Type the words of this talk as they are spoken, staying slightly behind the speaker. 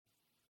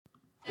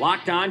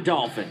Locked On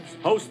Dolphins,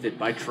 hosted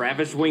by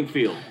Travis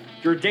Wingfield,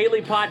 your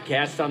daily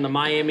podcast on the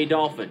Miami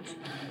Dolphins,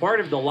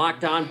 part of the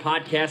Locked On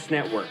Podcast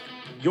Network,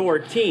 your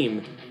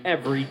team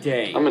every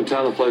day. I'm in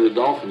town to play the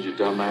Dolphins, you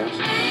dumbass.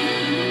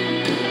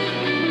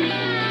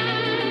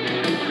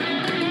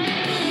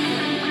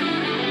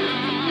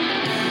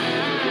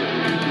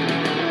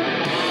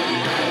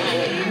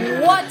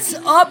 What's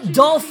up,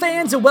 Dolph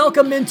fans, and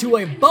welcome into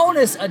a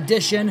bonus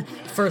edition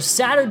for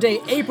Saturday,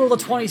 April the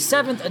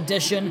 27th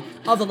edition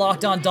of the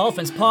Locked On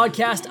Dolphins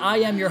podcast. I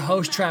am your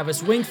host,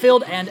 Travis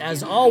Wingfield, and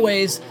as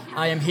always,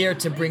 I am here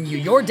to bring you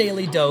your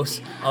daily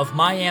dose of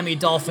Miami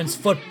Dolphins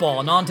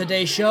football. And on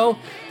today's show,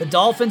 the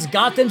Dolphins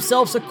got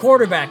themselves a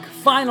quarterback,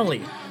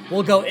 finally.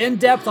 We'll go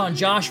in-depth on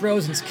Josh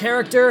Rosen's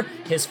character,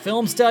 his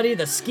film study,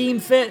 the scheme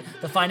fit,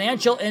 the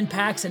financial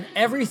impacts, and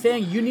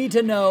everything you need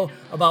to know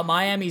about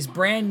Miami's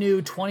brand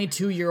new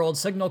 22-year-old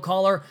signal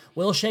caller.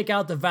 We'll shake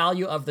out the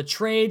value of the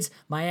trades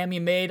Miami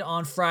made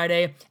on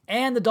Friday,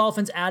 and the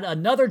Dolphins add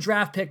another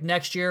draft pick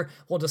next year.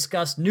 We'll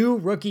discuss new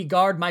rookie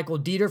guard Michael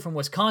Dieter from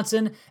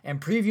Wisconsin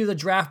and preview the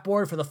draft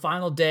board for the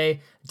final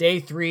day, day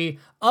 3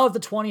 of the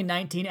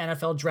 2019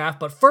 NFL Draft.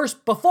 But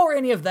first, before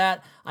any of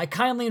that, I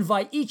kindly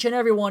invite each and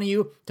every one of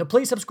you to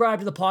please subscribe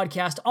to the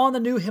podcast on the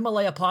new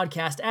Himalaya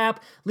podcast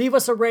app. Leave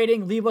us a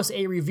rating, leave us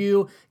a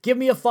review, give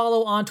me a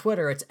follow on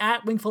Twitter. It's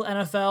at Wingfield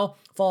NFL.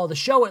 Follow the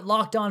show at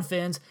Locked On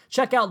Fins.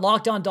 Check out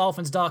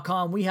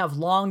LockedOnDolphins.com. We have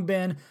long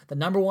been the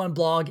 #1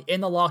 blog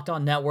in the Locked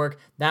On Network.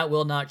 That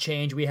will not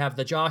change. We have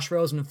the Josh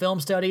Rosen film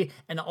study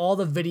and all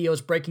the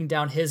videos breaking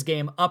down his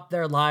game up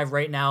there live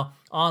right now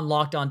on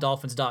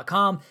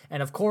LockedOnDolphins.com.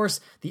 And of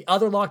course, the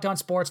other Locked On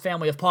Sports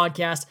family of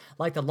podcasts,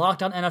 like the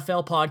Locked On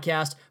NFL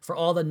podcast, for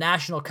all the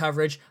national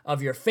coverage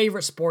of your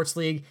favorite sports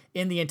league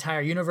in the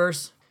entire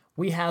universe.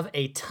 We have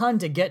a ton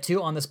to get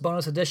to on this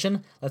bonus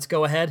edition. Let's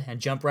go ahead and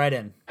jump right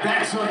in.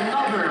 That's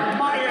another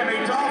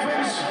Miami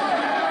Dolphins.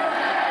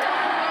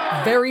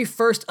 Very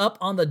first up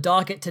on the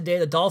docket today,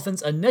 the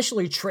Dolphins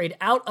initially trade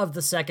out of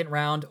the second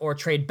round, or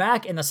trade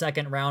back in the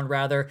second round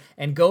rather,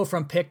 and go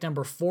from pick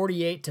number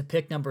 48 to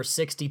pick number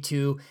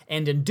 62.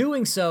 And in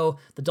doing so,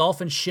 the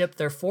Dolphins ship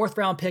their fourth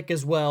round pick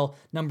as well,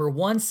 number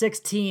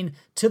 116,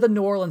 to the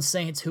New Orleans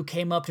Saints, who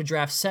came up to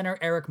draft center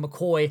Eric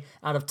McCoy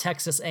out of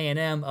Texas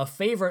A&M, a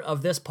favorite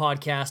of this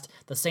podcast.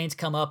 The Saints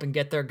come up and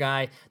get their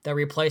guy, their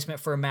replacement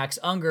for Max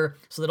Unger.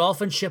 So the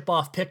Dolphins ship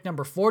off pick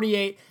number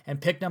 48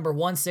 and pick number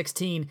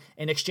 116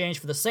 in exchange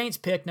for the Saints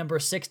pick number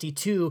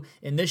 62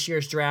 in this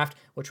year's draft,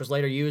 which was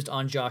later used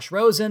on Josh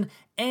Rosen.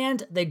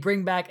 And they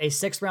bring back a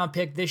 6th round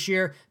pick this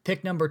year,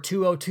 pick number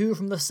 202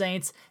 from the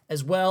Saints,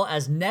 as well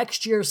as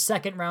next year's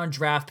 2nd round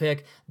draft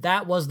pick.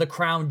 That was the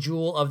crown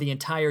jewel of the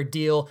entire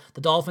deal.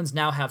 The Dolphins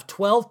now have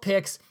 12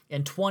 picks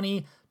in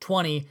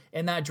 2020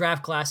 in that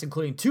draft class,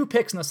 including 2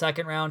 picks in the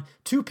 2nd round,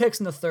 2 picks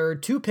in the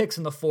 3rd, 2 picks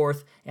in the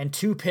 4th, and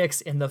 2 picks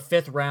in the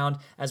 5th round,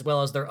 as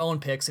well as their own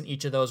picks in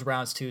each of those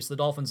rounds too. So the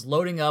Dolphins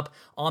loading up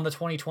on the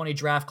 2020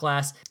 draft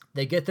class.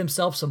 They get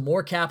themselves some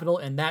more capital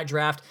in that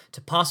draft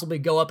to possibly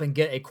go up and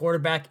get a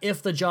quarterback if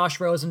the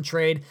Josh Rosen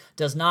trade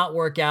does not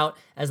work out,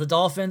 as the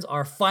Dolphins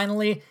are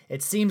finally,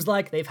 it seems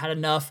like they've had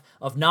enough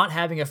of not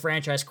having a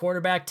franchise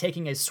quarterback,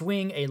 taking a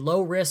swing, a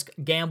low-risk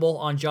gamble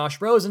on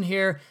Josh Rosen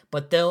here,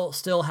 but they'll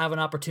still have an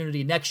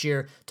opportunity next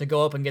year to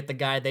go up and get the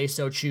guy they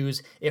so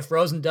choose if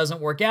Rosen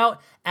doesn't work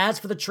out. As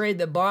for the trade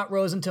that brought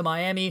Rosen to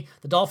Miami,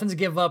 the Dolphins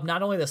give up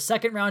not only the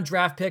 2nd round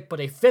draft pick, but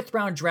a 5th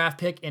round draft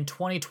pick in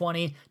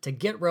 2020 to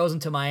get Rosen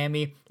to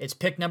Miami. It's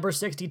pick number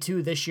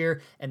 62 this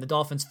year, and the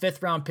Dolphins'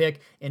 5th round pick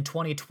in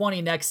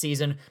 2020 next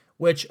season,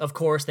 which, of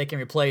course, they can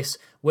replace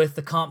with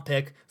the comp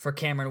pick for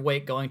Cameron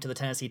Wake going to the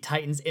Tennessee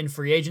Titans in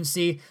free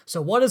agency.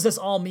 So what does this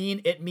all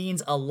mean? It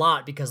means a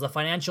lot because the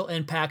financial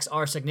impacts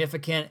are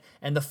significant.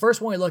 And the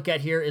first one we look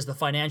at here is the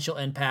financial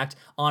impact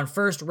on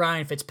first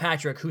Ryan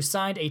Fitzpatrick, who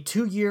signed a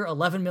 2-year,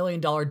 $11 million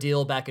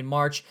deal back in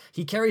March.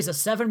 He carries a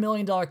 $7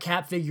 million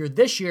cap figure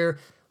this year.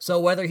 So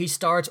whether he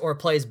starts or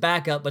plays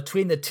backup,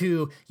 between the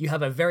two, you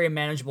have a very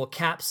manageable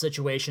cap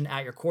situation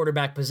at your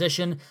quarterback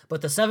position.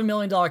 But the $7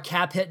 million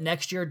cap hit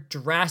next year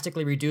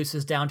drastically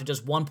reduces down to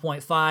just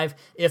 1.5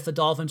 if the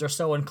Dolphins are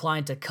so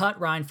inclined to cut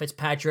Ryan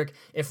Fitzpatrick.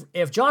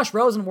 If Josh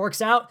Rosen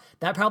works out,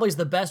 that probably is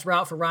the best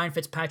route for Ryan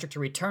Fitzpatrick to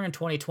return in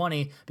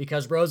 2020,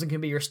 because Rosen can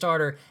be your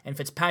starter and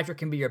Fitzpatrick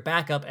can be your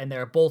backup, and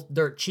they're both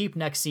dirt cheap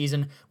next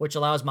season, which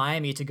allows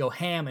Miami to go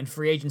ham in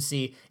free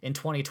agency in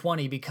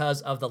 2020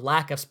 because of the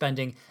lack of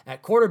spending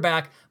at quarterback.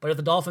 But if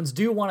the Dolphins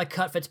do want to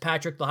cut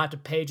Fitzpatrick, they'll have to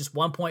pay just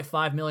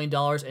 $1.5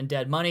 million in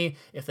dead money.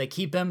 If they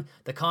keep him,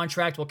 the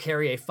contract will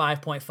carry a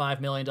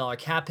 $5.5 million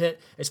cap hit.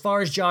 As far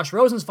as Josh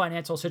Rosen's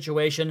financial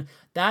situation,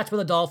 that's where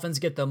the Dolphins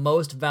get the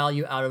most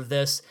value out of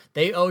this.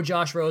 They owe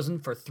Josh Rosen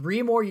for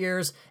 3 more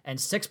years and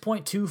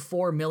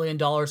 $6.24 million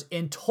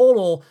in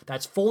total.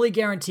 That's fully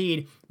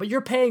guaranteed, but you're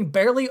paying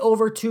barely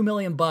over $2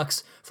 million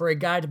for a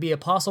guy to be a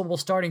possible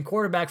starting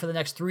quarterback for the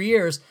next 3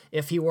 years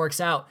if he works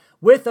out,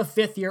 with a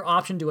 5th-year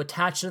option to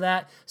attach attached to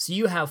that. So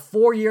you have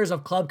 4 years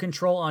of club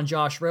control on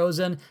Josh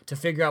Rosen to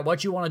figure out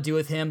what you want to do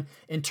with him.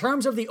 In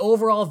terms of the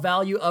overall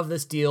value of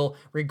this deal,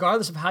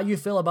 regardless of how you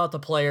feel about the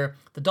player,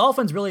 the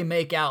Dolphins really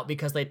make out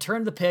because they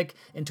turned the pick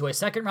into a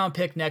second-round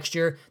pick next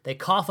year. They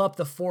cough up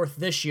the fourth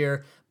this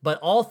year. But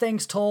all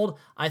things told,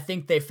 I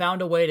think they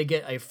found a way to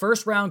get a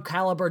first-round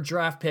caliber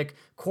draft pick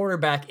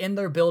quarterback in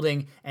their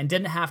building and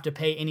didn't have to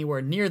pay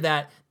anywhere near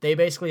that. They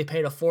basically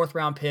paid a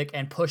fourth-round pick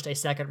and pushed a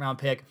second-round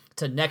pick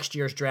to next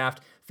year's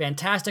draft.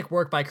 Fantastic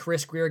work by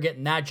Chris Grier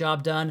getting that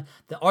job done.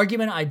 The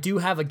argument I do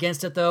have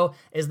against it, though,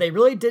 is they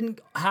really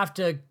didn't have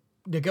to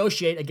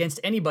negotiate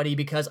against anybody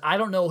because I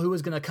don't know who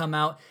was going to come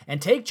out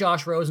and take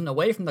Josh Rosen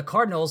away from the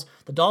Cardinals.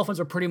 The Dolphins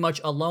are pretty much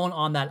alone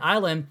on that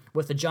island,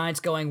 with the Giants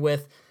going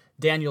with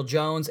Daniel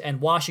Jones and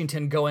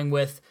Washington going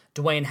with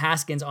Dwayne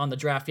Haskins on the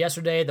draft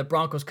yesterday. The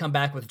Broncos come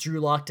back with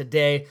Drew Lock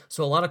today.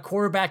 So a lot of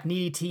quarterback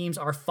needy teams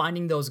are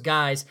finding those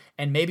guys,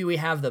 and maybe we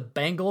have the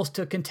Bengals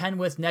to contend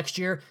with next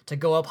year to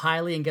go up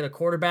highly and get a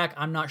quarterback.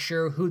 I'm not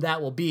sure who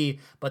that will be,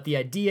 but the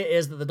idea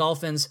is that the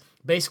Dolphins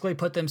basically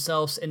put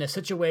themselves in a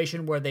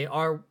situation where they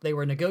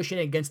were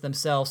negotiating against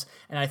themselves,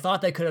 and I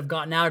thought they could have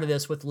gotten out of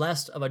this with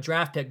less of a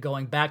draft pick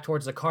going back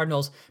towards the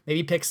Cardinals,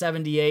 maybe pick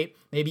 78,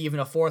 maybe even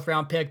a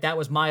fourth-round pick. That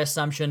was my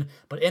assumption,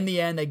 but in the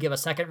end, they give a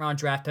second-round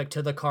draft pick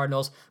to the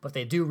Cardinals, but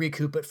they do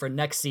recoup it for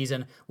next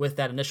season with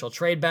that initial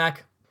trade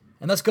back.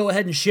 And let's go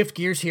ahead and shift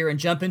gears here and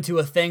jump into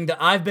a thing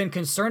that I've been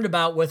concerned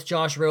about with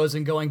Josh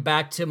Rosen, going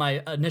back to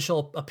my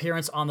initial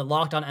appearance on the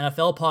Locked On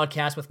NFL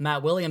podcast with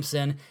Matt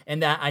Williamson,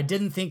 and that I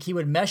didn't think he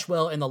would mesh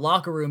well in the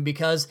locker room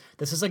because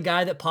this is a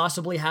guy that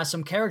possibly has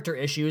some character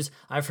issues.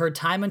 I've heard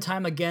time and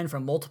time again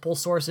from multiple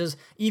sources,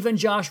 even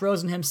Josh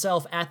Rosen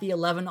himself at the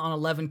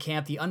 11-on-11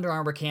 camp, the Under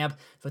Armour camp,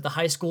 with the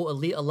high school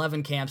Elite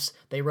 11 camps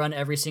they run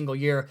every single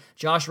year.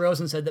 Josh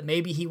Rosen said that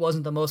maybe he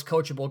wasn't the most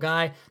coachable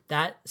guy.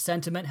 That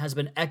sentiment has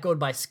been echoed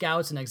by scouts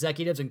and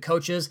executives and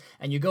coaches,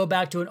 and you go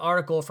back to an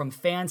article from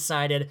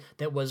Fansided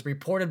that was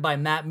reported by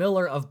Matt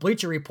Miller of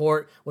Bleacher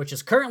Report, which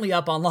is currently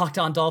up on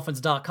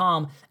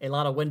LockedOnDolphins.com, a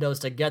lot of windows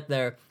to get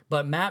there.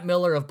 But Matt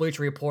Miller of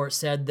Bleacher Report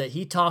said that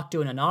he talked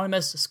to an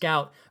anonymous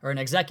scout, or an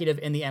executive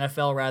in the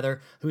NFL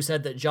rather, who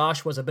said that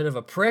Josh was a bit of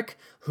a prick,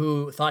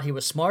 who thought he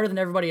was smarter than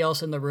everybody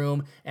else in the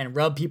room and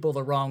rubbed people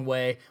the wrong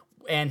way,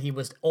 and he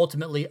was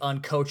ultimately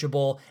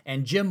uncoachable.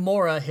 And Jim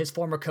Mora, his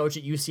former coach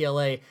at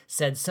UCLA,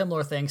 said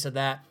similar things to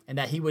that, and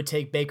that he would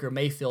take Baker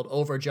Mayfield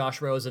over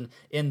Josh Rosen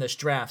in this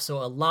draft. So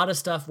a lot of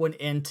stuff went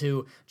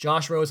into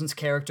Josh Rosen's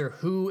character.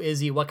 Who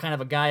is he? What kind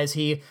of a guy is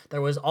he?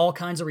 There was all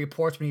kinds of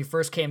reports when he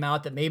first came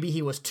out that maybe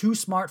he was too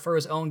smart for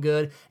his own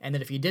good, and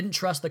that if he didn't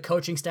trust the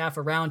coaching staff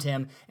around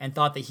him and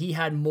thought that he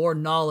had more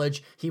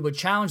knowledge, he would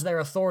challenge their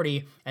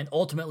authority and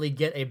ultimately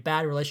get a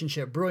bad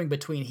relationship brewing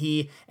between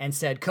he and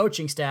said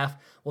coaching staff.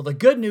 Well, the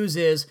good news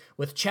is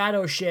with Chad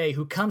O'Shea,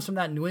 who comes from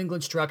that New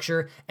England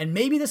structure, and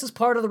maybe this is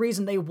part of the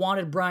reason they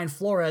wanted Brian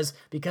Flores,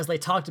 because they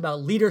talked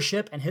about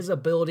leadership and his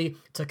ability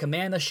to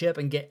command the ship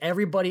and get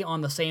everybody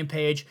on the same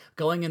page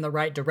going in the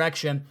right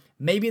direction.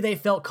 Maybe they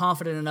felt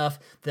confident enough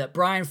that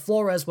Brian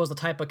Flores was the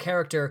type of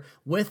character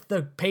with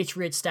the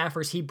Patriots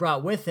staffers he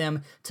brought with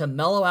him to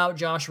mellow out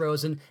Josh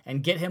Rosen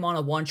and get him on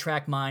a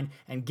one-track mind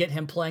and get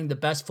him playing the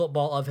best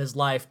football of his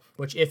life,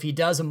 which if he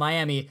does in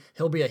Miami,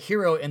 he'll be a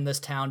hero in this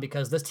town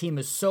because this team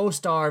is so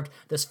starved,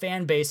 this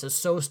fan base is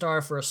so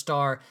starved for a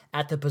star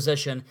at the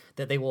position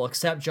that they will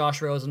accept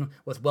Josh Rosen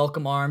with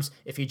welcome arms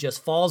if he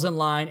just falls in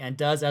line and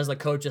does as the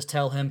coaches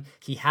tell him.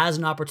 He has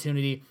an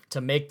opportunity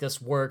to make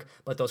this work,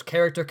 but those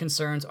character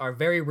concerns are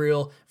very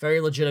real,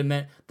 very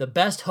legitimate. The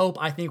best hope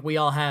I think we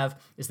all have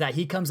is that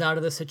he comes out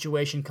of this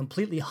situation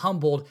completely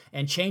humbled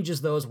and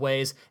changes those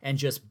ways and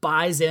just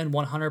buys in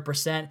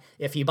 100%.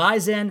 If he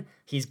buys in,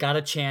 he's got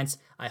a chance.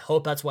 I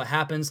hope that's what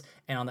happens.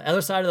 And on the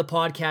other side of the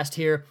podcast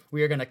here,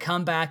 we are going to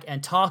come back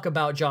and talk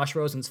about Josh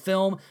Rosen's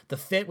film, the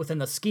fit within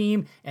the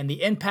scheme, and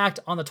the impact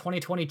on the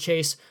 2020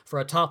 chase for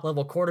a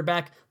top-level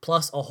quarterback,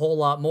 plus a whole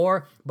lot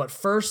more. But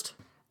first,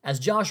 as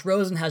Josh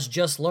Rosen has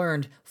just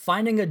learned,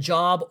 finding a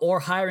job or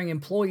hiring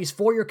employees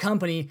for your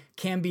company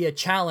can be a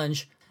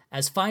challenge,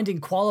 as finding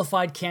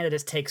qualified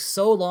candidates takes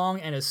so long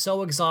and is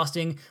so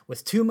exhausting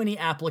with too many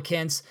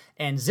applicants,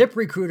 and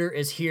ZipRecruiter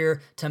is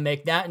here to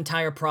make that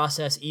entire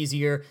process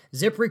easier.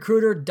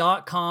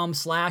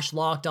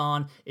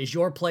 ZipRecruiter.com/lockedon is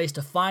your place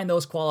to find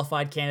those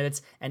qualified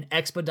candidates and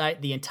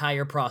expedite the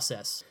entire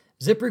process.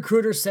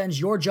 ZipRecruiter sends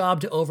your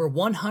job to over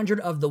 100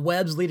 of the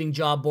web's leading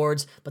job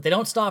boards, but they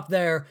don't stop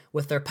there.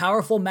 With their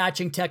powerful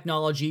matching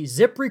technology,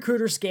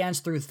 ZipRecruiter scans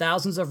through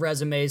thousands of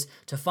resumes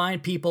to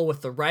find people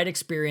with the right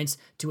experience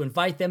to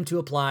invite them to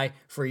apply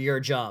for your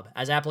job.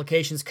 As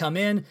applications come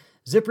in,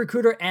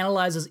 ZipRecruiter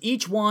analyzes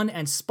each one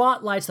and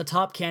spotlights the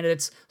top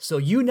candidates so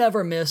you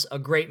never miss a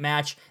great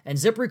match. And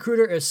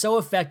ZipRecruiter is so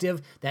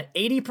effective that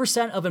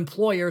 80% of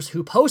employers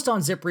who post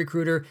on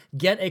ZipRecruiter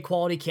get a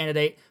quality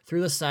candidate through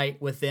the site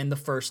within the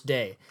first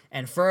day.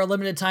 And for a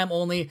limited time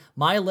only,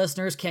 my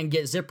listeners can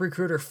get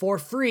ZipRecruiter for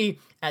free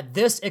at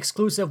this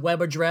exclusive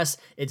web address.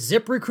 It's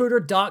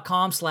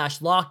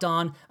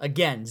ZipRecruiter.com/lockedon.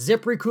 Again,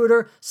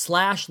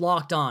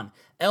 ZipRecruiter/lockedon.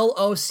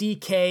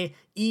 LOCKEDON,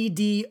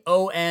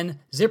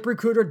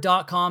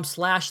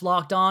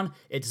 ZipRecruiter.com/lockedon.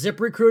 It's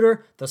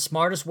ZipRecruiter, the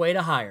smartest way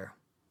to hire.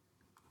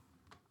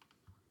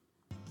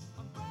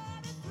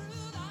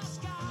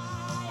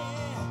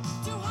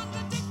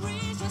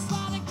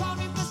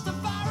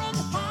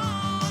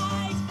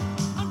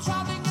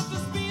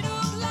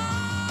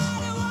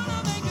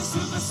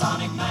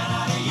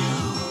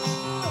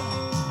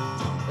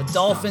 The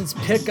Dolphins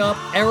pick up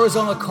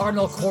Arizona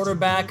Cardinal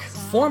quarterback,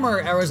 former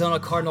Arizona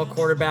Cardinal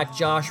quarterback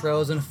Josh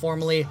Rosen,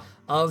 formerly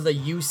of the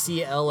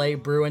UCLA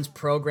Bruins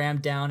program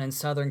down in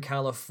Southern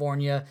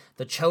California.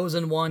 The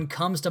chosen one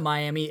comes to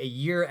Miami a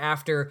year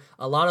after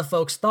a lot of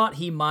folks thought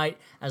he might,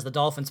 as the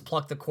Dolphins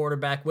pluck the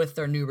quarterback with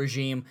their new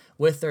regime,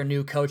 with their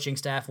new coaching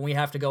staff. And we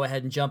have to go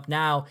ahead and jump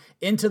now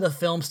into the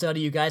film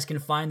study. You guys can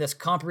find this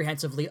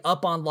comprehensively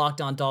up on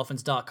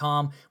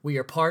LockedOnDolphins.com. We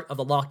are part of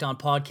the Locked On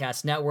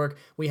Podcast Network.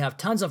 We have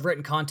tons of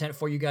written content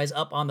for you guys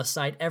up on the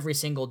site every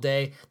single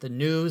day. The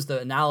news, the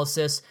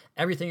analysis,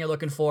 everything you're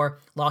looking for,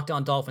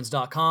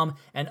 LockedOnDolphins.com.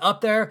 And up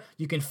there,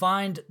 you can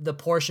find the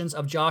portions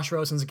of Josh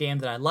Rosen's game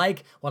that I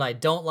like, what I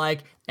don't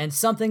like, and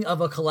something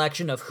of a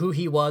collection of who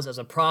he was as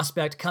a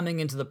prospect coming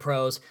into the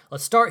pros.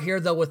 Let's start here,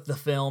 though, with the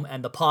film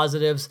and the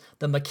positives.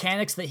 The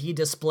mechanics that he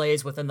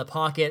displays within the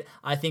pocket,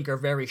 I think, are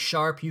very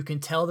sharp. You can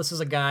tell this is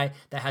a guy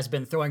that has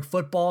been throwing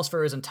footballs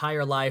for his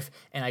entire life,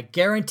 and I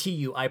guarantee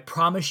you, I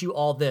promise you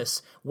all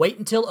this, wait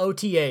until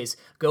OTAs,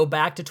 go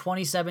back to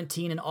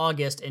 2017 in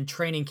August in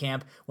training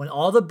camp when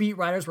all the beat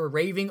writers were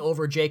raving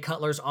over Jay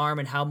Cutler's arm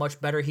and how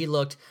much better he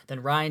looked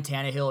than Ryan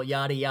Tannehill,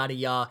 yada, yada,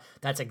 yada.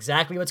 That's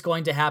exactly what's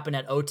going to happen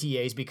at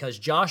OTAs, because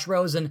Josh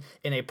Rosen,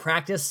 in a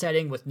practice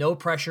setting with no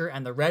pressure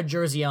and the red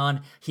jersey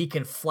on, he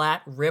can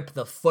flat rip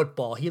the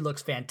football. He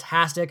looks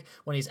fantastic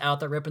when he's out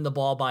there ripping the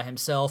ball by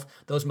himself.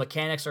 Those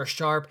mechanics are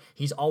sharp.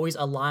 He's always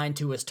aligned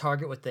to his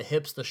target with the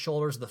hips, the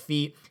shoulders, the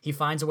feet. He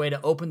finds a way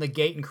to open the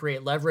gate and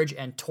create leverage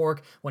and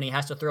torque when he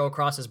has to throw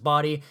across his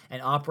body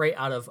and operate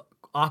out of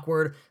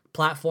awkward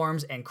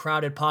platforms and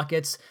crowded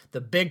pockets. The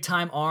big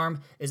time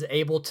arm is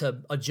able to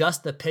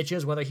adjust the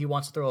pitches, whether he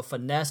wants to throw a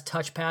finesse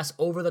touch pass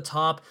over the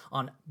top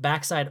on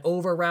backside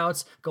over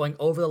routes, going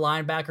over the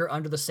linebacker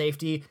under the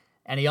safety.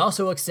 And he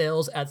also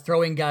excels at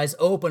throwing guys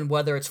open,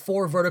 whether it's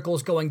four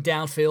verticals going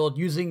downfield,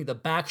 using the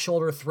back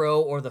shoulder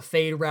throw or the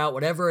fade route,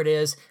 whatever it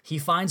is. He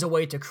finds a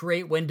way to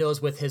create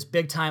windows with his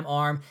big time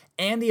arm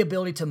and the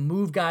ability to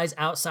move guys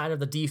outside of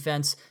the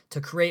defense to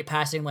create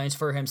passing lanes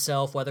for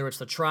himself, whether it's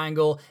the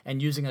triangle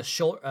and using a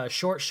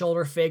short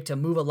shoulder fake to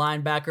move a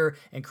linebacker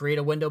and create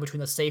a window between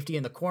the safety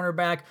and the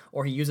cornerback,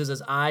 or he uses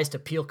his eyes to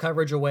peel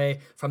coverage away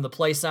from the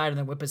play side and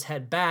then whip his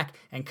head back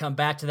and come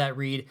back to that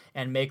read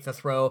and make the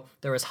throw.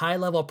 There is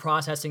high-level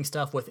processing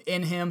stuff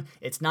within him.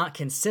 It's not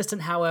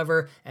consistent,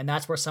 however, and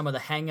that's where some of the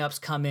hang-ups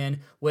come in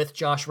with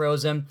Josh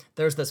Rosen.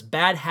 There's this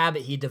bad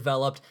habit he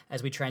developed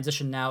as we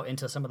transition now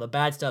into some of the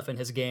bad stuff in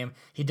his game.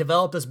 He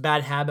developed this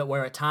bad habit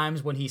where at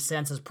times when he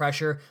senses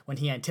pressure, when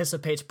he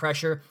anticipates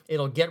pressure,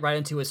 it'll get right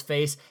into his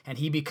face and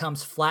he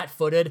becomes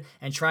flat-footed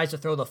and tries to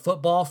throw the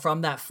football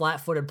from that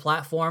flat-footed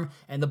platform,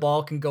 and the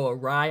ball can go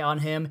awry on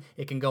him.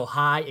 It can go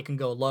high, it can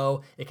go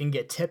low, it can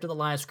get tipped at the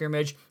line of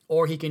scrimmage,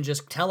 or he can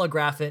just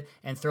telegraph it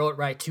and throw it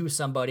right to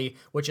somebody,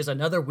 which is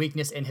another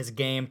weakness in his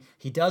game.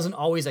 He doesn't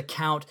always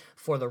account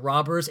for the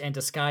robbers and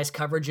disguise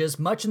coverages,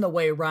 much in the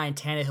way Ryan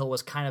Tannehill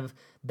was kind of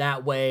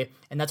that way,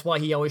 and that's why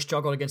he always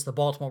struggled against the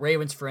Baltimore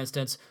Ravens, for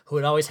instance, who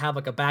would always have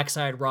like a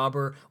backside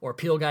robber or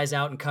peel guys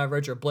out in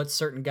coverage or blitz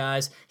certain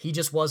guys. He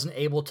just wasn't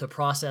able to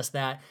process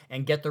that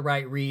and get the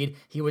right read.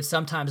 He would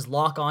sometimes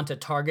lock onto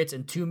targets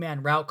in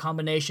two-man route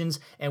combinations,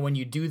 and when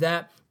you do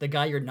that, the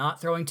guy you're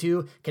not throwing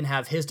to can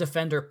have his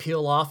defender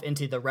peel off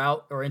into the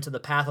route or into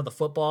the path of the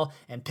football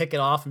and pick it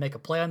off and make a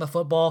play on the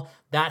football.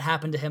 That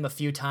happened to him a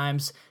few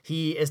times.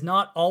 He is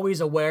not always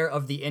aware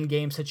of the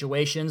in-game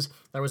situations.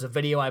 There was a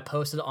video I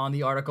posted on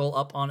the article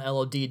up on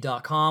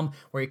LOD.com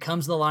where he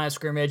comes to the line of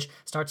scrimmage,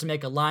 starts to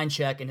make a line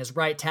check, and his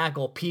right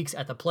tackle peeks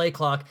at the play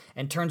clock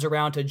and turns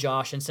around to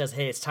Josh and says,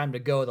 "Hey, it's time to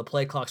go. The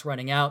play clock's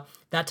running out."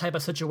 That type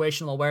of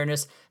situational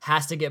awareness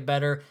has to get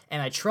better,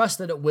 and I trust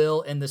that it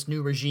will in this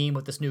new regime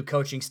with this new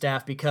coaching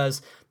staff,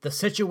 because the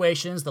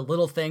situations, the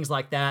little things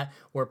like that,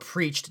 were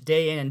preached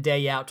day in and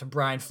day out to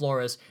Brian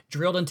Flores,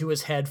 drilled into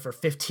his head for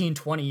 15,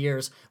 20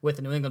 years with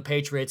the New England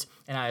Patriots,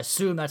 and I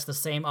assume that's the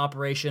same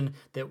operation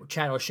that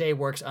Chad O'Shea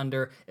works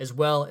under, as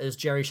well as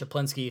Jerry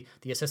Shaplinski,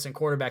 the assistant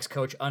quarterbacks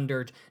coach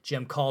under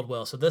Jim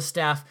Caldwell. So this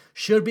staff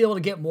should be able to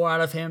get more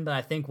out of him than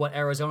I think what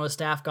Arizona's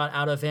staff got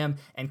out of him,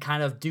 and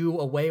kind of do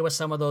away with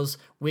some of those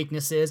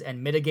weaknesses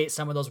and mitigate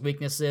some of those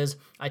weaknesses.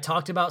 I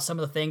talked about some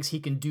of the things he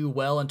can do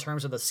well in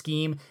terms of the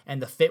scheme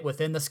and the fit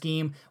within the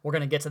scheme. We're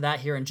going to get to that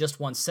here in just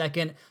 1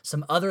 second.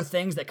 Some other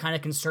things that kind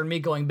of concerned me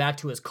going back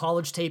to his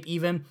college tape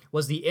even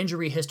was the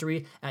injury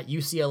history at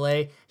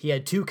UCLA. He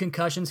had 2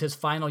 concussions his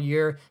final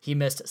year. He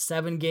missed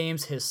 7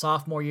 games his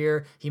sophomore year.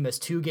 year. He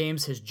missed 2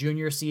 games his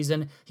junior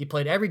season. He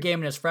played every game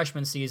in his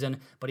freshman season,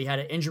 but he had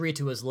an injury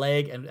to his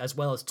leg and as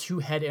well as 2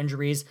 head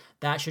injuries.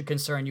 That should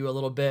concern you a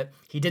little bit.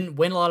 He didn't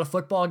win a lot of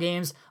football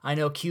games. I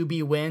know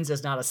QB wins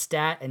is not a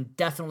stat and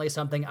definitely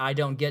something I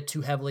don't get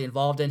too heavily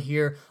involved in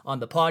here on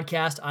the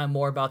podcast. I'm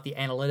more about the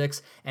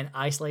analytics and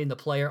isolating the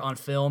player on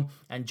film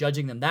and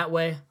judging them that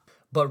way.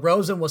 But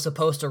Rosen was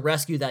supposed to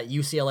rescue that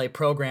UCLA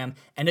program,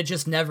 and it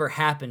just never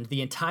happened.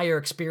 The entire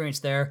experience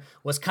there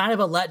was kind of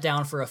a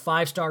letdown for a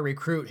 5-star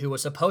recruit who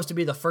was supposed to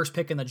be the first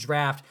pick in the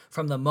draft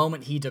from the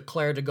moment he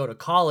declared to go to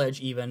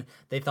college even.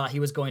 They thought he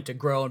was going to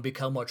grow and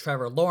become what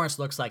Trevor Lawrence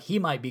looks like he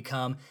might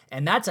become.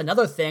 And that's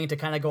another thing to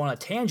kind of go on a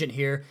tangent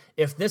here.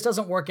 If this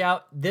doesn't work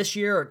out this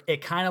year, or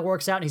it kind of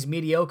works out and he's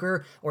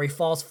mediocre, or he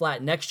falls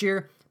flat next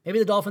year, maybe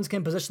the Dolphins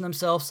can position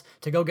themselves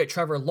to go get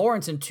Trevor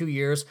Lawrence in 2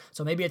 years,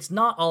 so maybe it's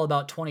not all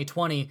about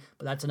 2020,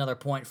 but that's another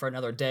point for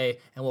another day,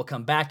 and we'll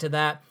come back to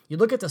that. You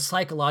look at the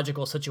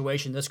psychological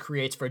situation this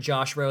creates for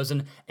Josh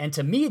Rosen, and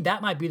to me,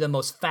 that might be the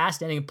most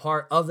fascinating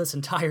part of this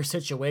entire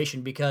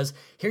situation, because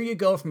here you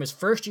go from his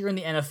first year in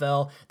the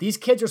NFL. These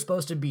kids are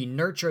supposed to be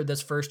nurtured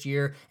this first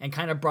year and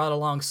kind of brought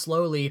along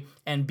slowly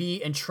and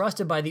be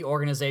entrusted by the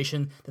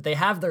organization that they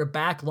have their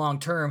back long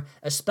term,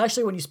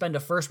 especially when you spend a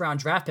first-round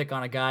draft pick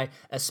on a guy,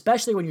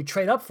 especially when you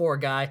trade up for a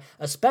guy,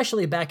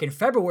 especially back in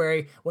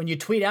February when you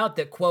tweet out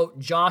that, quote,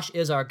 Josh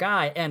is our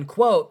guy, end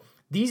quote.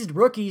 These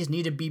rookies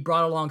need to be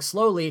brought along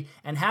slowly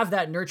and have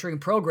that nurturing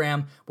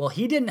program. Well,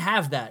 he didn't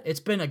have that. It's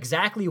been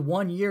exactly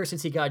 1 year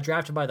since he got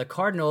drafted by the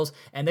Cardinals,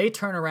 and they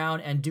turn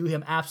around and do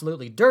him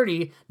absolutely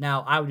dirty.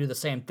 Now, I would do the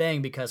same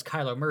thing because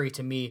Kyler Murray,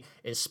 to me,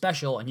 is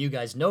special, and you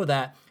guys know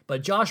that.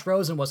 But Josh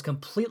Rosen was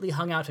completely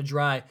hung out to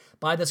dry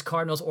by this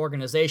Cardinals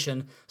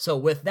organization. So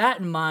with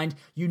that in mind,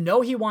 you know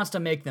he wants to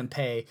make them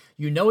pay.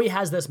 You know he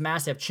has this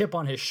massive chip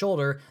on his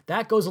shoulder.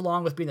 That goes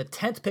along with being the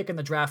 10th pick in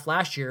the draft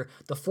last year,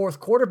 the 4th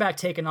quarterback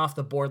taken off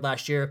the board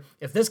last year.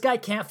 If this guy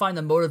can't find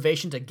the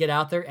motivation to get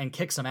out there and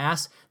kick some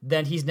ass,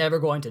 then he's never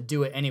going to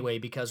do it anyway,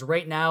 because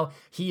right now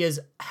he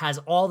has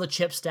all the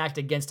chips stacked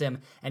against him,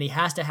 and he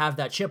has to have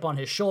that chip on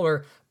his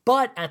shoulder.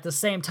 But at the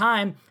same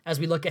time, as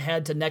we look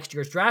ahead to next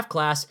year's draft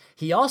class,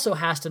 he also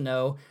has to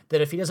know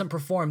that if he doesn't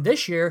perform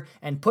this year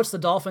and puts the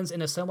Dolphins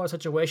in a similar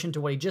situation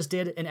to what he just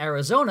did in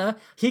Arizona,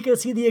 he could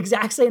see the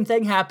exact same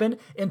thing happen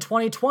in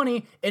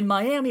 2020 in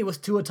Miami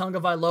with Tua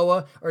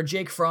Tagovailoa or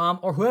Jake Fromm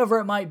or whoever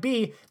it might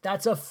be.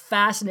 That's a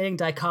fascinating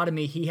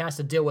dichotomy he has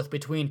to deal with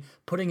between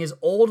putting his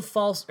old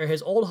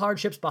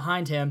hardships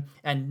behind him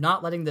and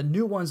not letting the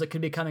new ones that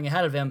could be coming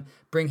ahead of him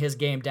bring his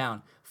game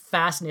down.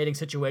 Fascinating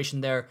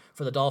situation there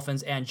for the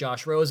Dolphins and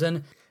Josh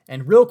Rosen.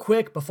 And real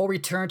quick, before we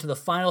turn to the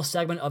final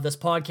segment of this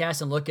podcast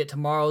and look at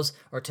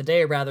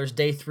today's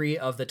day 3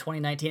 of the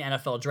 2019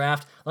 NFL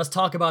Draft, let's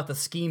talk about the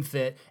scheme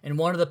fit. And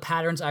one of the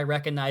patterns I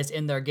recognized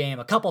in their game,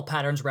 a couple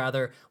patterns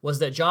rather, was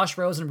that Josh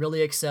Rosen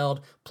really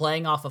excelled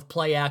playing off of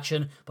play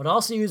action, but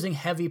also using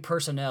heavy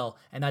personnel.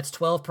 And that's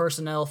 12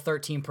 personnel,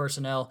 13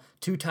 personnel,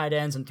 2 tight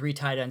ends, and 3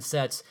 tight end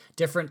sets,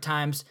 different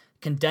times,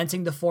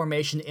 condensing the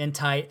formation in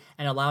tight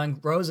and allowing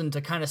Rosen to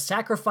kind of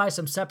sacrifice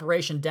some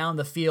separation down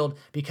the field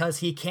because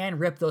he can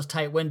rip those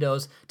tight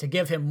windows to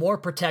give him more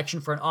protection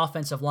for an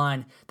offensive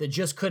line that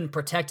just couldn't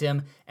protect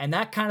him. And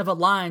that kind of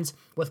aligns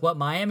with what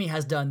Miami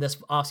has done this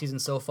offseason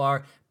so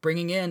far,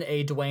 bringing in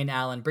a Dwayne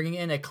Allen, bringing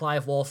in a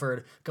Clive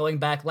Wolford, going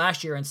back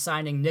last year and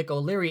signing Nick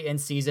O'Leary in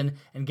season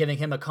and giving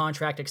him a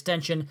contract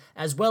extension,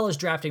 as well as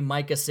drafting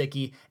Mike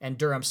Gesicki and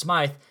Durham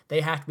Smythe.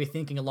 They have to be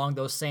thinking along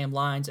those same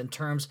lines in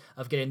terms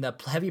of getting the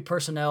heavy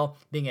personnel,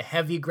 being a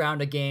heavy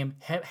ground game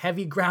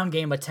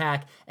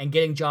attack, and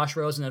getting Josh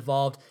Rosen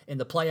involved in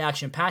the play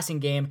action passing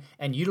game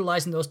and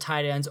utilizing those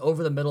tight ends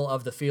over the middle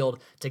of the field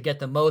to get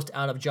the most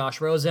out of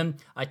Josh Rosen.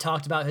 I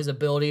talked about his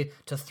ability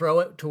to throw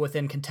it to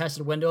within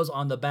contested windows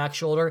on the back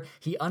shoulder.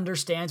 He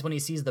understands when he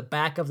sees the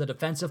back of the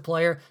defensive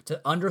player to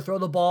underthrow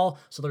the ball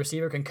so the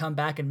receiver can come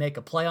back and make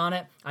a play on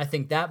it. I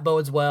think that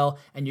bodes well.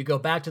 And you go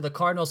back to the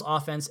Cardinals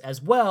offense as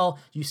well,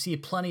 you see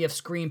plenty of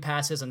screen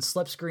passes and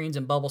slip screens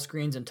and bubble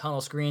screens and tunnel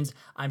screens.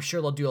 I'm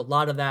sure they'll do a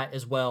lot of that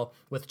as well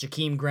with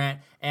Jakeem Grant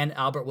and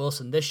Albert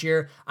Wilson this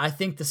year. I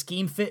think the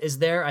scheme fit is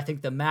there. I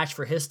think the match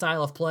for his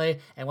style of play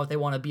and what they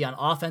want to be on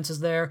offense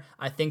is there.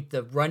 I think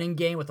the running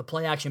game with the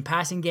play action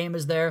passing game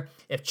is there.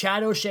 If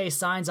Chad O'Shea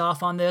signs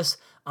off on this,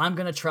 I'm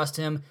going to trust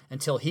him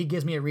until he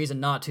gives me a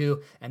reason not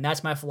to, and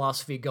that's my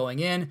philosophy going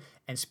in.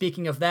 And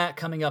speaking of that,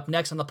 coming up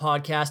next on the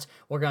podcast,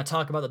 we're going to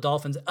talk about the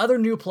Dolphins' other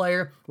new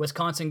player,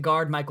 Wisconsin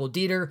guard Michael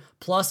Dieter,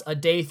 plus a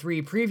day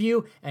 3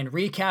 preview and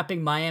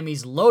recapping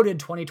Miami's loaded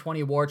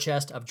 2020 war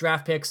chest of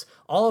draft picks.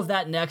 All of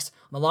that next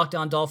on the Locked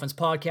On Dolphins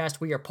podcast.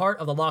 We are part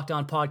of the Locked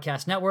On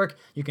Podcast Network.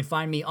 You can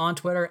find me on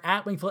Twitter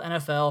at Wingfield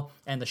NFL,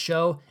 and the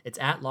show, it's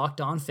at Locked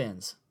On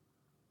Fins.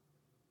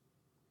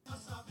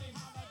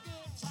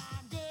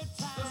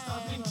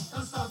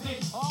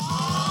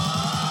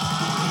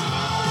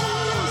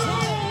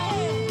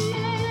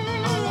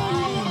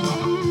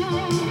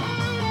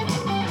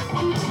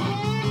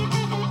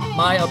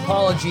 My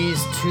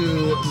apologies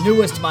to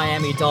newest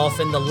Miami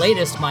Dolphin, the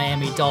latest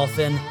Miami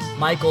Dolphin,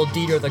 Michael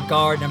Dieter, the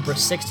guard, number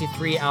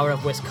 63 out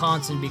of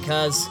Wisconsin,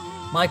 because,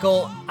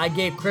 Michael, I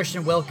gave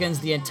Christian Wilkins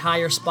the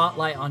entire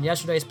spotlight on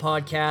yesterday's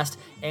podcast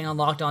and on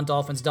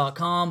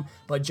LockedOnDolphins.com,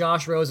 but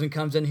Josh Rosen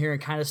comes in here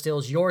and kind of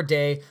steals your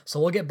day, so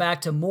we'll get back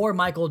to more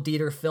Michael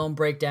Dieter film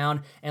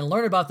breakdown and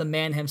learn about the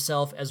man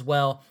himself as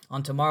well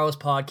on tomorrow's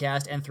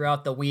podcast and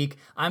throughout the week.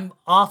 I'm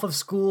off of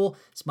school.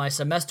 My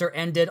semester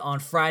ended on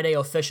Friday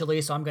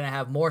officially, so I'm going to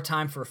have more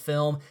time for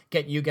film,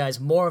 get you guys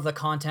more of the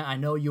content I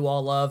know you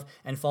all love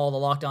and follow the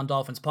Locked On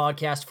Dolphins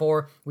podcast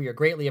for. We are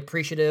greatly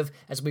appreciative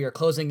as we are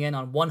closing in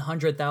on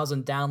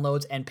 100,000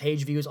 downloads and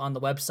page views on the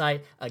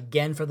website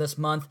again for this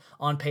month,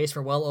 on pace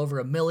for well over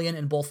 1 million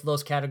in both of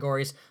those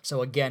categories.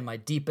 So again, my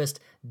deepest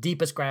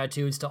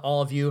gratitudes to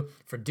all of you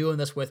for doing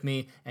this with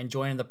me and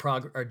joining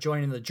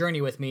the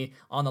journey with me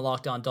on the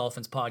Locked On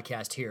Dolphins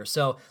podcast here.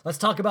 So let's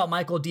talk about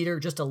Michael Dieter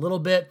just a little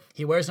bit.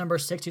 He wears number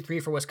 63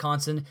 for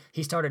Wisconsin.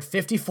 He started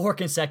 54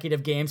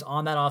 consecutive games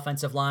on that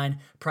offensive line,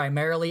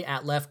 primarily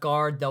at left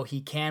guard, though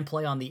he can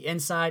play on the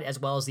inside as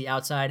well as the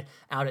outside.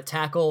 Out at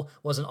tackle,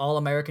 was an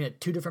All-American at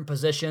 2 different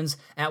positions.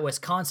 At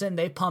Wisconsin,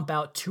 they pump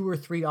out 2 or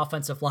 3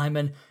 offensive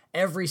linemen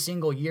every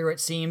single year,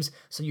 it seems,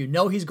 so you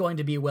know he's going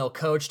to be well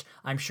coached.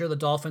 I'm sure the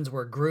Dolphins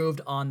were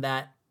grooved on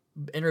that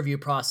interview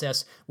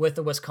process with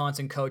the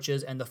Wisconsin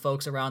coaches and the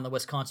folks around the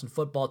Wisconsin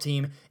football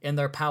team in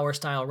their power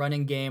style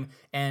running game,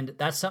 and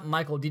that's something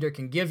Michael Dieter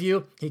can give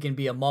you. He can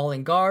be a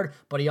mauling guard,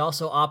 but he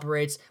also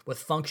operates with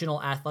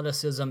functional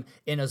athleticism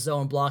in a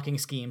zone blocking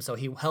scheme, so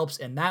he helps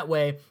in that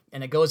way.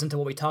 And it goes into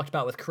what we talked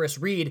about with Chris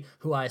Reed,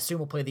 who I assume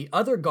will play the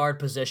other guard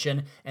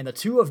position, and the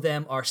two of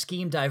them are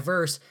scheme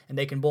diverse, and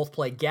they can both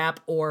play gap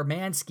or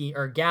man scheme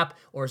or gap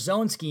or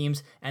zone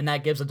schemes, and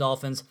that gives the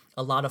Dolphins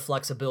a lot of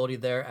flexibility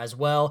there as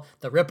well.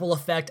 The ripple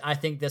effect I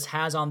think this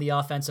has on the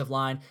offensive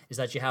line is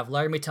that you have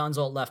Laremy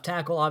Tunsil at left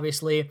tackle,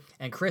 obviously,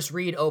 and Chris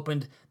Reed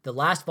opened the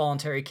last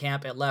voluntary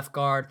camp at left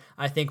guard.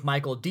 I think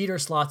Michael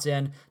Dieter slots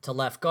in to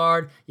left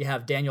guard. You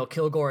have Daniel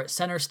Kilgore at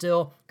center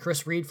still.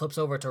 Chris Reed flips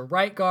over to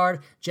right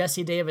guard.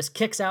 Jesse Davis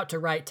kicks out to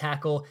right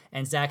tackle,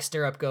 and Zach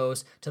Sterup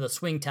goes to the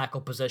swing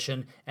tackle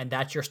position, and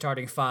that's your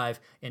starting 5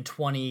 in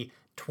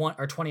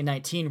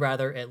 2019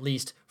 rather, at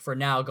least for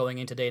now, going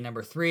into day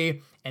number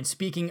 3. And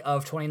speaking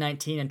of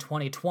 2019 and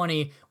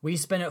 2020, we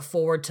spin it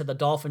forward to the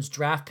Dolphins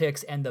draft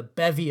picks and the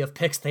bevy of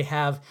picks they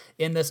have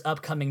in this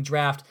upcoming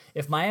draft.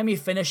 If Miami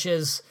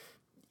finishes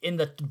in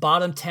the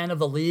bottom 10 of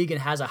the league and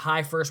has a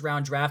high first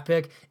round draft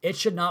pick, it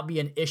should not be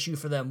an issue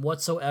for them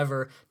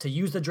whatsoever to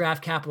use the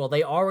draft capital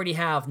they already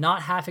have,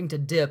 not having to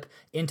dip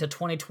into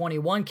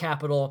 2021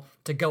 capital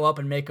to go up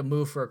and make a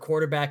move for a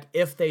quarterback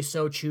if they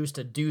so choose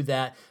to do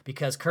that,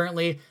 because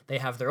currently they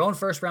have their own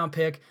first round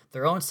pick,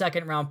 their own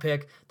second round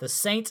pick, the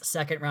Saints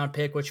second round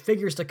pick, which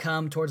figures to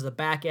come towards the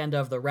back end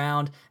of the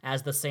round,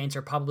 as the Saints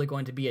are probably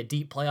going to be a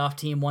deep playoff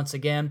team once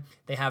again.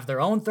 They have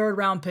their own third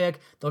round pick.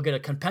 They'll get a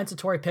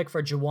compensatory pick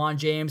for Juwan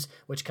James,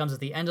 which comes at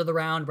the end of the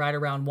round, right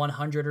around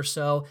 100 or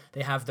so.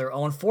 They have their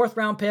own fourth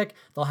round pick.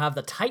 They'll have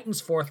the Titans'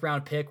 fourth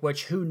round pick,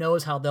 which who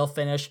knows how they'll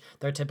finish.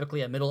 They're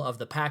typically a middle of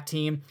the pack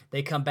team.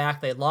 They come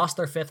back. They lost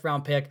their fifth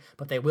round pick,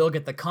 but they will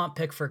get the comp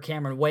pick for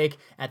Cameron Wake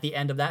at the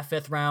end of that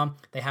fifth round.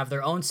 They have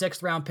their own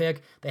sixth round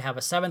pick. They have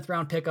a seventh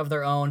round pick of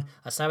their own,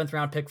 a seventh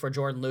round pick for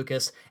Jordan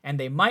Lucas, and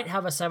they might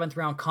have a seventh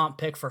round comp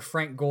pick for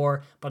Frank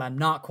Gore, but I'm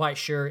not quite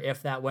sure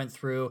if that went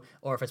through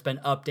or if it's been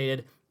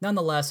updated.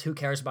 Nonetheless, who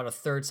cares about a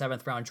third,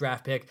 seventh round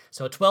draft pick?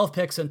 So 12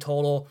 picks in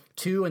total,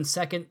 two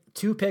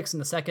picks in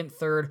the second,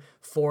 third,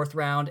 fourth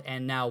round,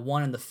 and now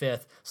 1 in the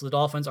fifth. So the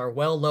Dolphins are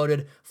well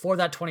loaded for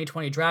that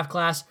 2020 draft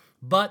class,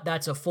 but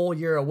that's a full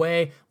year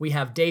away. We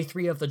have day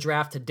 3 of the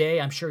draft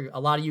today. I'm sure a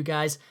lot of you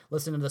guys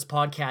listen to this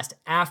podcast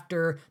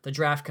after the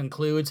draft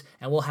concludes,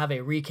 and we'll have a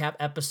recap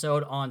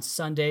episode on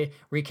Sunday,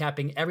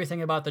 recapping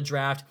everything about the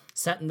draft,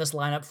 setting this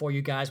lineup for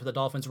you guys with the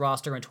Dolphins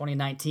roster in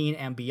 2019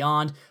 and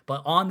beyond.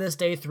 But on this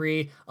day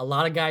 3, a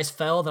lot of guys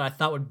fell that I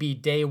thought would be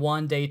day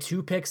 1, day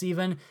 2 picks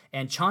even,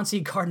 and Chauncey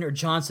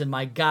Gardner-Johnson,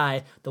 my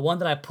guy, the one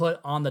that I put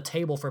on the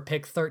table for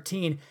pick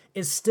 13,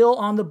 is still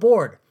on the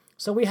board.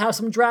 So we have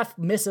some draft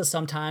misses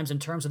sometimes in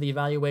terms of the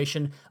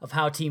evaluation of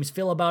how teams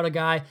feel about a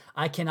guy.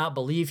 I cannot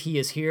believe he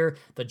is here.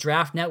 The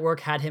Draft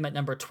Network had him at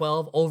number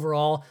 12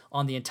 overall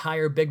on the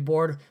entire big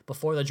board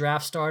before the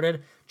draft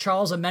started.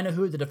 Charles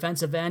Omenihu, the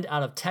defensive end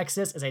out of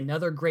Texas, is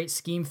another great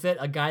scheme fit,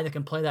 a guy that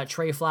can play that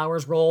Trey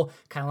Flowers role,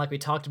 kind of like we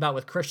talked about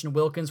with Christian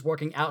Wilkins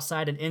working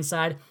outside and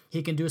inside.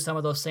 He can do some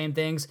of those same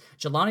things.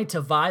 Jelani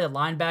Tavai, the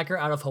linebacker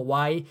out of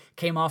Hawaii,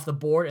 came off the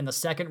board in the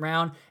second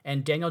round,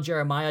 and Daniel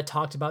Jeremiah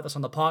talked about this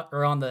on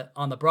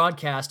the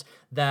broadcast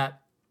that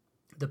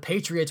the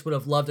Patriots would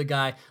have loved a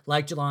guy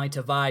like Jelani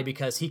Tavai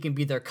because he can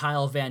be their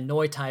Kyle Van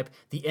Noy type,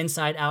 the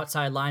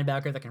inside-outside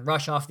linebacker that can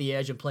rush off the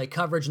edge and play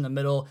coverage in the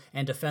middle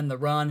and defend the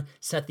run,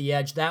 set the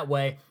edge that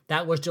way.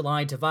 That was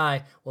Jelani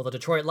Tavai. Well, the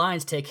Detroit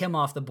Lions take him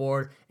off the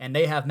board, and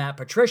they have Matt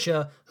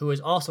Patricia, who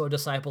is also a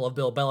disciple of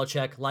Bill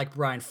Belichick, like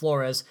Brian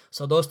Flores.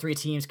 So those three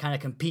teams kind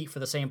of compete for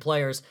the same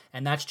players,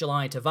 and that's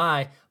Jelani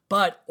Tavai.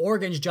 But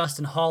Oregon's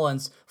Justin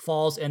Hollins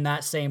falls in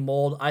that same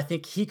mold. I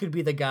think he could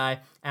be the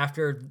guy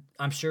after,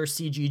 I'm sure,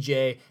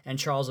 CGJ and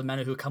Charles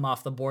Omenihu come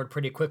off the board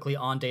pretty quickly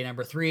on day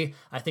number 3.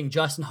 I think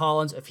Justin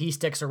Hollins, if he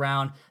sticks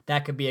around,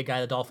 that could be a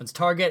guy the Dolphins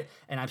target.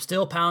 And I'm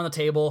still pounding the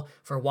table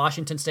for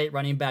Washington State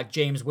running back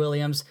James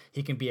Williams.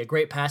 He can be a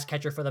great pass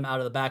catcher for them out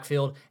of the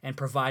backfield and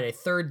provide a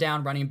third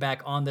down running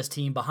back on this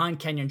team behind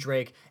Kenyon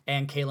Drake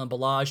and Kalen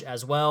Ballage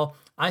as well.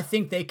 I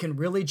think they can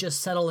really just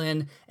settle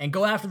in and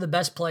go after the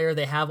best player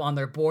they have on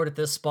their board at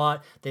this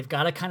spot. They've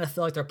got to kind of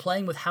feel like they're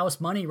playing with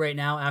house money right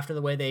now after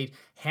the way they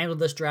handled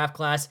this draft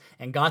class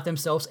and got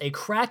themselves a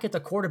crack at the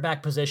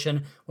quarterback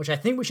position, which I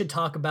think we should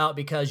talk about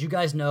because you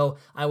guys know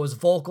I was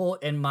vocal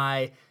in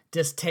my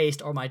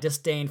distaste or my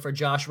disdain for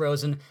Josh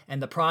Rosen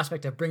and the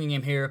prospect of bringing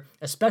him here,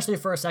 especially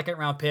for a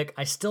second-round pick.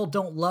 I still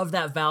don't love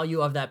that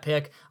value of that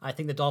pick. I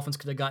think the Dolphins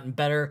could have gotten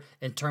better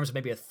in terms of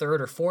maybe a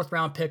third or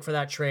fourth-round pick for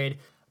that trade.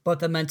 But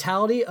the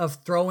mentality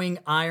of throwing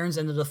irons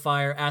into the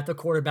fire at the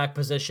quarterback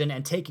position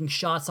and taking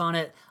shots on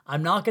it,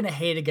 I'm not going to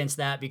hate against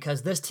that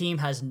because this team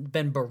has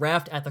been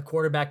bereft at the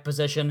quarterback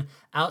position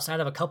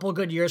outside of a couple of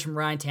good years from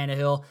Ryan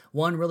Tannehill,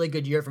 one really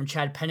good year from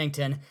Chad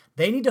Pennington.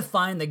 They need to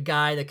find the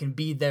guy that can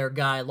be their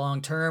guy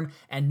long term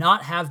and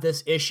not have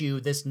this issue,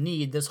 this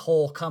need, this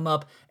hole come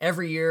up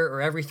every year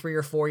or every 3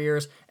 or 4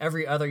 years,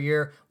 every other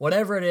year.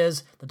 Whatever it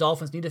is, the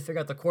Dolphins need to figure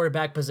out the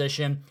quarterback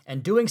position,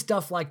 and doing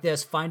stuff like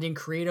this, finding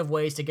creative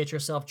ways to get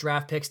yourself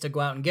draft picks to go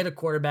out and get a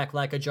quarterback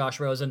like a Josh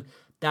Rosen,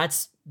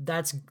 that's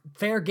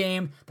fair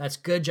game, that's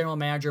good general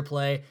manager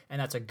play, and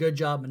that's a good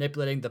job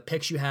manipulating the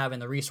picks you have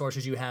and the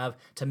resources you have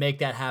to make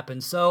that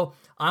happen. So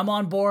I'm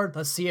on board.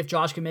 Let's see if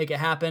Josh can make it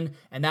happen.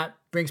 And that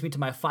brings me to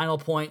my final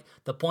point,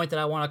 the point that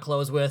I want to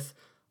close with.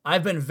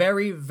 I've been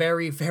very,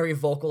 very, very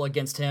vocal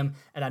against him,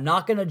 and I'm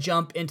not going to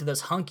jump into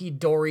this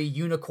hunky-dory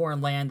unicorn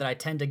land that I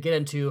tend to get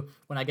into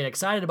when I get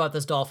excited about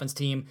this Dolphins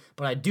team,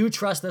 but I do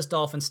trust this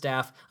Dolphins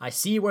staff. I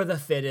see where the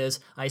fit is.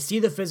 I see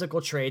the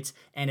physical traits,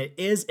 and it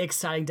is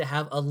exciting to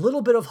have a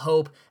little bit of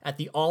hope at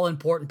the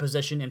all-important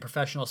position in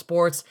professional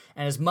sports,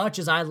 and as much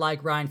as I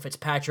like Ryan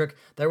Fitzpatrick,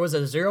 there was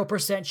a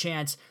 0%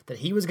 chance that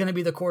he was going to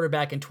be the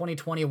quarterback in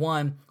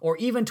 2021 or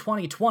even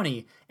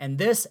 2020, and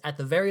this, at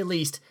the very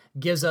least,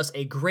 gives us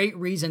a great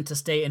reason to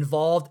stay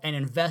involved and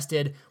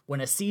invested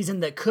when a season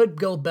that could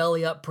go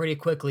belly up pretty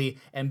quickly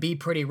and be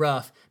pretty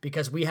rough,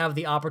 because we have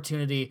the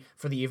opportunity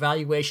for the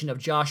evaluation of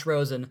Josh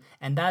Rosen,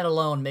 and that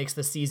alone makes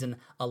the season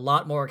a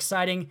lot more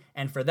exciting,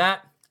 and for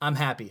that, I'm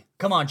happy.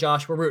 Come on,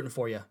 Josh, we're rooting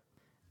for you.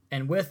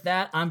 And with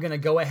that, I'm going to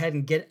go ahead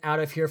and get out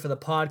of here for the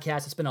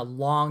podcast. It's been a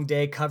long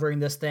day covering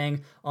this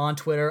thing on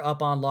Twitter,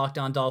 up on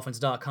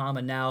LockedOnDolphins.com,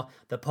 and now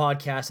the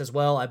podcast as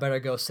well. I better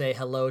go say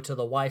hello to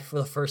the wife for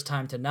the first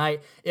time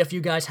tonight. If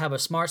you guys have a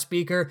smart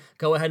speaker,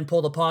 go ahead and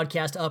pull the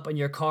podcast up in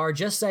your car.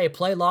 Just say,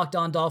 play Locked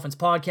On Dolphins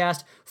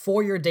podcast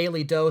for your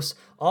daily dose.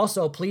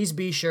 Also, please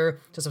be sure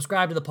to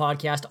subscribe to the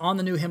podcast on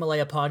the new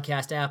Himalaya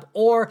podcast app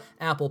or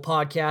Apple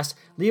Podcasts.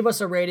 Leave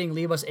us a rating,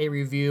 leave us a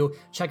review.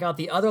 Check out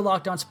the other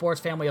Locked On Sports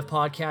family of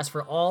podcasts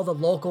for all the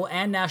local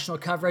and national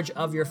coverage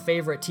of your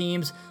favorite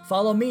teams.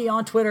 Follow me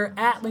on Twitter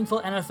at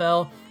Wingfield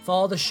NFL.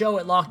 Follow the show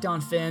at Locked On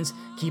Fins.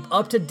 Keep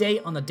up to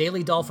date on the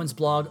Daily Dolphins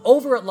blog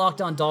over at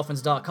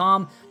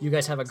LockedOnDolphins.com. You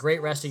guys have a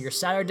great rest of your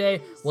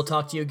Saturday. We'll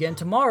talk to you again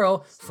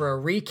tomorrow for a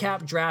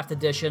recap draft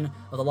edition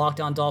of the Locked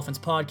On Dolphins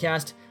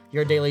podcast.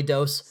 Your daily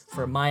dose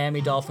for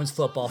Miami Dolphins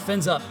football.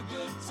 Fins up.